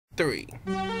3.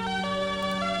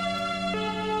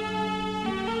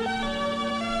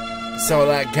 That's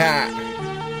all I got.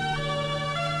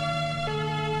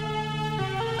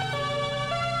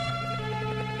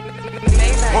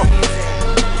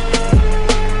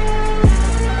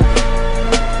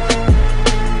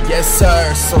 Yes,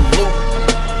 sir. Salute.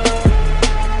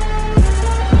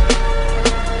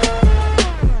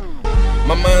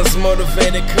 My mind's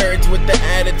motivated, courage with the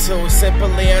attitude.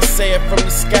 Simply I say it from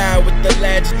the sky with the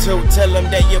latitude. Tell them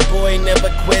that your boy never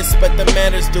quits, but the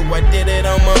matters do. I did it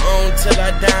on my own till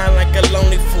I die like a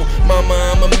lonely fool. Mama,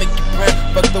 I'ma make you proud.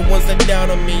 Fuck the ones that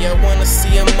doubt on me. I wanna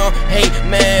see them all hate,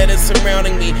 mad and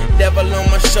surrounding me. Devil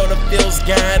on my shoulder feels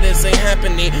God, this ain't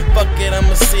happening. Fuck it,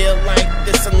 I'ma see it like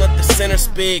this and let the sinner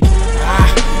speak.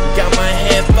 Got my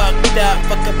head fucked up.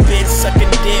 Fuck a bitch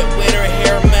sucking dick with her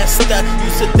hair messed up.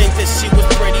 Used to think that she was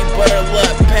pretty, but her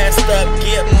luck passed up.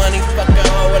 Get money, fuck a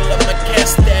hoe, and let my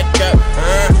cash stack up.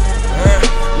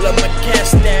 Let my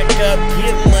cash stack up.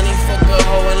 Get money, fuck a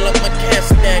hoe, and let my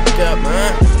cash stack up.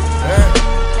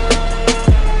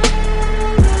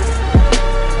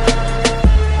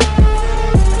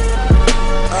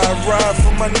 I ride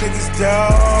for my niggas,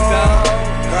 dawg.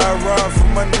 I ride for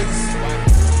my niggas.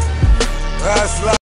 I slide.